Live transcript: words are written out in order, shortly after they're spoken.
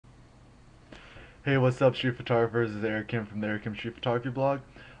Hey, what's up, street photographers? This is Eric Kim from the Eric Kim Street Photography blog.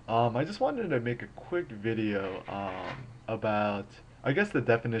 I just wanted to make a quick video about, I guess, the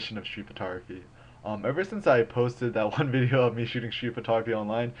definition of street photography. Ever since I posted that one video of me shooting street photography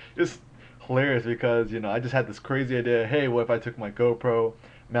online, it's hilarious because, I just had this crazy idea. Hey, what if I took my GoPro,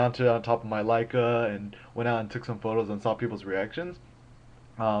 mounted it on top of my Leica, and went out and took some photos and saw people's reactions?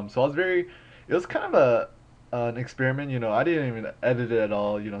 So I was very, it was kind of a an experiment. I didn't even edit it at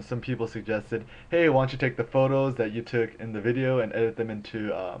all. Some people suggested, hey, why don't you take the photos that you took in the video and edit them into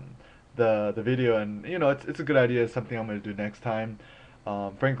the video, and it's a good idea. It's something I'm gonna do next time.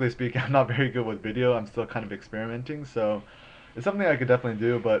 Frankly speaking, I'm not very good with video. I'm still kind of experimenting, so it's something I could definitely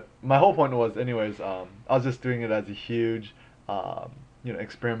do. But my whole point was, anyways, I was just doing it as a huge,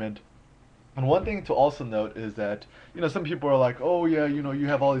 experiment. And one thing to also note is that, some people are like, oh yeah, you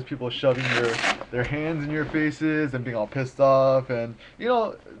have all these people shoving their hands in your faces and being all pissed off, and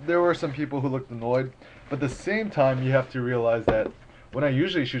there were some people who looked annoyed. But at the same time, you have to realize that when I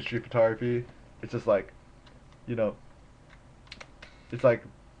usually shoot street photography, it's just like, you know, it's like,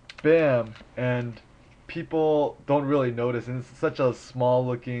 bam, and people don't really notice, and it's such a small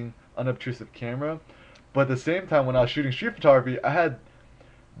looking, unobtrusive camera. But at the same time, when I was shooting street photography, I had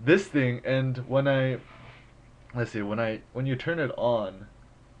this thing, and let's see, when you turn it on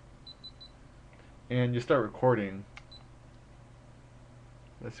and you start recording,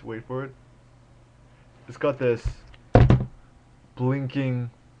 let's wait for it. It's got this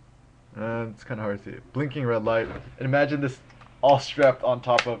blinking, it's kind of hard to see, blinking red light. And imagine this all strapped on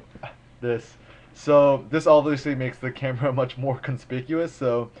top of this. So this obviously makes the camera much more conspicuous.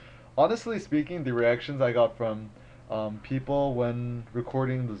 So honestly speaking, the reactions I got from people when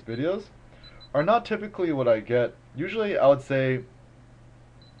recording those videos are not typically what I get. Usually, I would say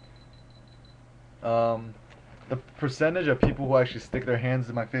um, the percentage of people who actually stick their hands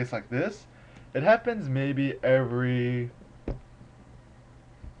in my face like this, it happens maybe every,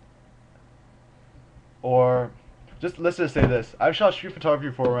 or just let's just say this. I've shot street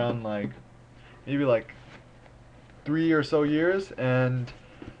photography for around maybe 3 or so years, and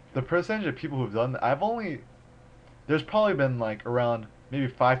the percentage of people who've done that, there's probably been like around maybe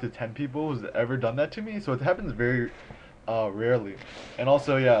 5 to 10 people who's ever done that to me. So it happens very rarely. And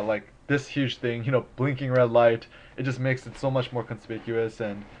also, yeah, like this huge thing, blinking red light, it just makes it so much more conspicuous,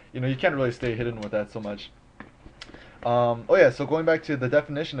 and you can't really stay hidden with that so much. Oh yeah, so going back to the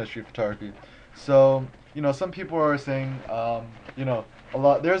definition of street photography. So, some people are saying, a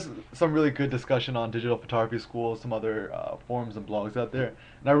lot, there's some really good discussion on digital photography schools, some other forums and blogs out there.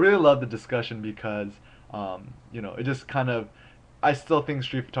 And I really love the discussion because, it just kind of, I still think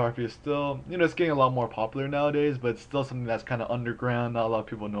street photography is still, it's getting a lot more popular nowadays, but it's still something that's kind of underground. Not a lot of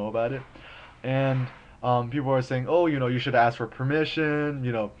people know about it. And people are saying, oh, you should ask for permission.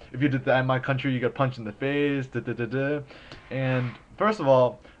 If you did that in my country, you get punched in the face. Da, da, da, da. And first of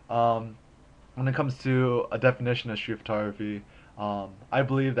all, when it comes to a definition of street photography, I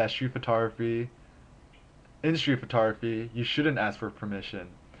believe that in street photography, you shouldn't ask for permission,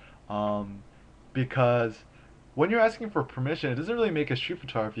 um, because when you're asking for permission, it doesn't really make it street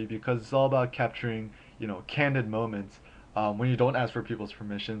photography because it's all about capturing, candid moments. When you don't ask for people's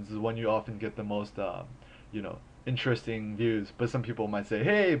permissions is when you often get the most, you know, interesting views. But some people might say,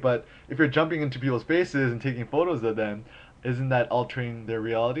 hey, but if you're jumping into people's faces and taking photos of them, isn't that altering their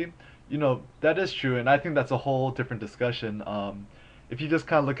reality? That is true, and I think that's a whole different discussion. If you just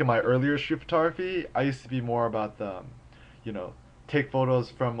kind of look at my earlier street photography, I used to be more about the, you know, take photos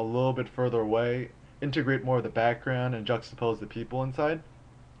from a little bit further away, integrate more of the background, and juxtapose the people inside.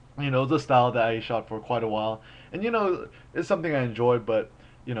 It's a style that I shot for quite a while, and it's something I enjoyed. But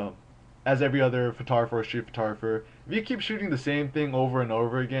you know, as every other photographer or street photographer, if you keep shooting the same thing over and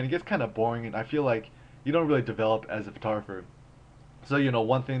over again, it gets kind of boring, and I feel like you don't really develop as a photographer. So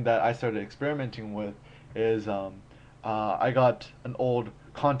one thing that I started experimenting with is I got an old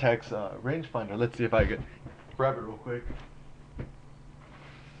Contax rangefinder. Let's see if I can grab it real quick.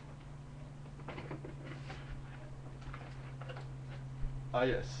 Ah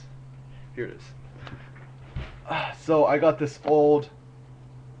yes, here it is. So I got this old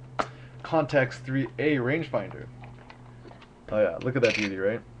Contax 3A rangefinder. Oh yeah, look at that beauty,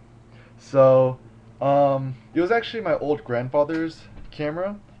 right? So, it was actually my old grandfather's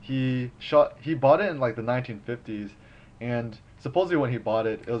camera. He bought it in like the 1950s, and supposedly when he bought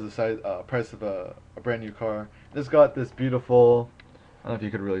it, it was the price of a brand new car. It's got this beautiful, I don't know if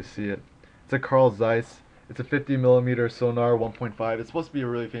you could really see it. It's a Carl Zeiss. It's a 50 millimeter sonar 1.5. It's supposed to be a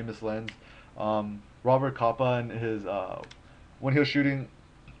really famous lens. Robert Capa in his when he was shooting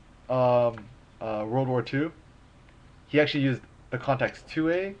World War II, he actually used the Contax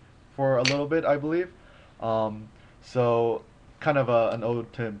 2A for a little bit, I believe. Um, so kind of an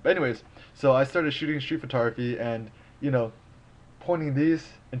ode to him. But anyways, so I started shooting street photography, and you know, pointing these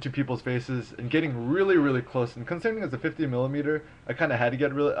into people's faces and getting really, really close. And considering it's a 50 millimeter, I kind of had to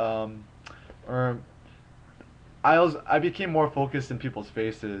get really, or I became more focused in people's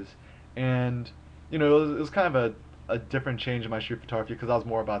faces, and it was kind of a different change in my street photography because I was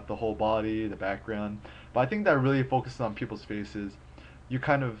more about the whole body, the background. But I think that really focused on people's faces. You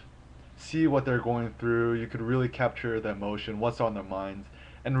kind of see what they're going through. You could really capture the emotion, what's on their minds,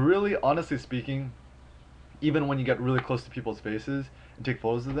 and really, honestly speaking, even when you get really close to people's faces and take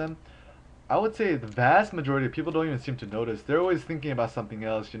photos of them, I would say the vast majority of people don't even seem to notice. They're always thinking about something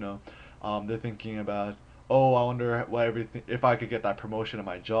else. They're thinking about, oh, I wonder what everything if I could get that promotion at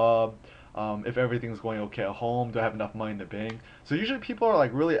my job, if everything's going okay at home, do I have enough money in the bank? So usually people are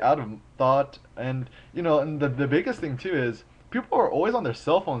like really out of thought, and and the biggest thing too is people are always on their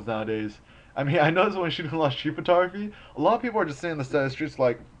cell phones nowadays. I mean, I noticed when shooting a lot of street photography, a lot of people are just sitting on the side of the streets,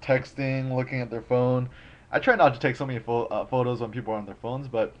 like texting, looking at their phone. I try not to take so many photos when people are on their phones,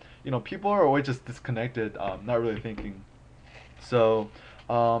 but people are always just disconnected, not really thinking. So,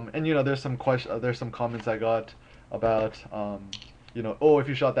 and there's some comments I got about, oh, if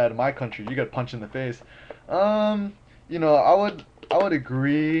you shot that in my country, you get punched in the face. Um, I would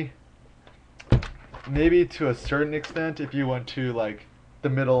agree, maybe to a certain extent, if you went to like the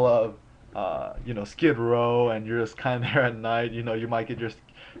middle of, Skid Row, and you're just kind of there at night. You might get your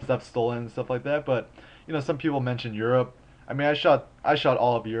stuff stolen and stuff like that. But some people mention Europe. I mean, I shot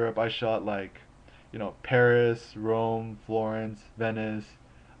all of Europe. I shot like, Paris, Rome, Florence, Venice,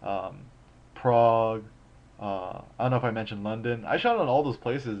 um, Prague. I don't know if I mentioned London. I shot on all those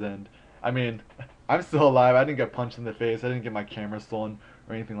places, and I mean, I'm still alive. I didn't get punched in the face. I didn't get my camera stolen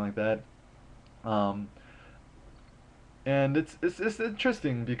or anything like that. Um, and it's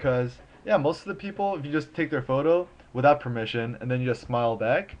interesting because yeah, most of the people, if you just take their photo without permission and then you just smile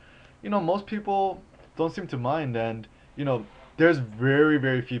back, most people don't seem to mind. And there's very,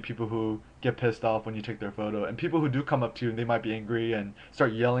 very few people who get pissed off when you take their photo, and people who do come up to you and they might be angry and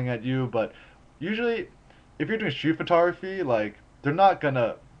start yelling at you. But usually, if you're doing street photography, like, they're not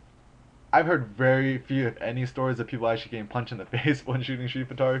gonna. I've heard very few, if any, stories of people actually getting punched in the face when shooting street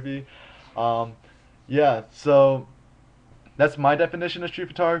photography. um, yeah, so that's my definition of street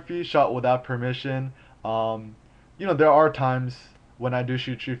photography, shot without permission. Um, there are times when I do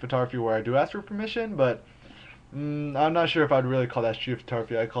shoot street photography where I do ask for permission, but I'm not sure if I'd really call that street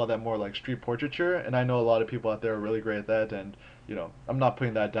photography. I call that more like street portraiture, and I know a lot of people out there are really great at that, and I'm not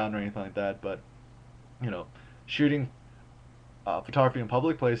putting that down or anything like that, but you know, shooting photography in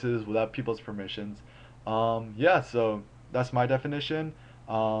public places without people's permissions. Yeah, so that's my definition.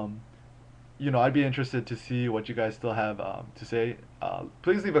 Um, I'd be interested to see what you guys still have to say.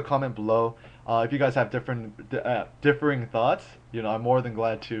 Please leave a comment below. If you guys have differing thoughts, I'm more than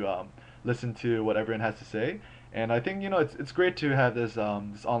glad to listen to what everyone has to say. And I think it's great to have this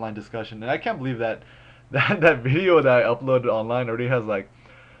online discussion. And I can't believe that that video that I uploaded online already has like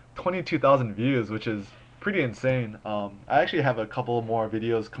 22,000 views, which is pretty insane. I actually have a couple more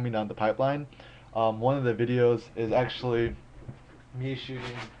videos coming down the pipeline. One of the videos is actually me shooting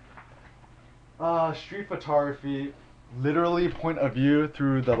street photography, literally point of view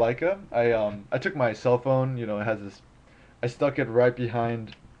through the Leica. I took my cell phone. It has this. I stuck it right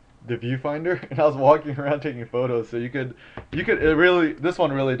behind the viewfinder, and I was walking around taking photos. So it really, this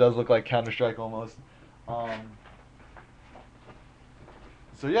one really does look like Counter Strike almost. Um,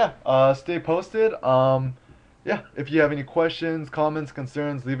 so yeah, stay posted. Yeah, if you have any questions, comments,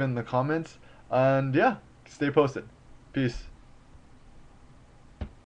 concerns, leave it in the comments. And yeah, stay posted. Peace.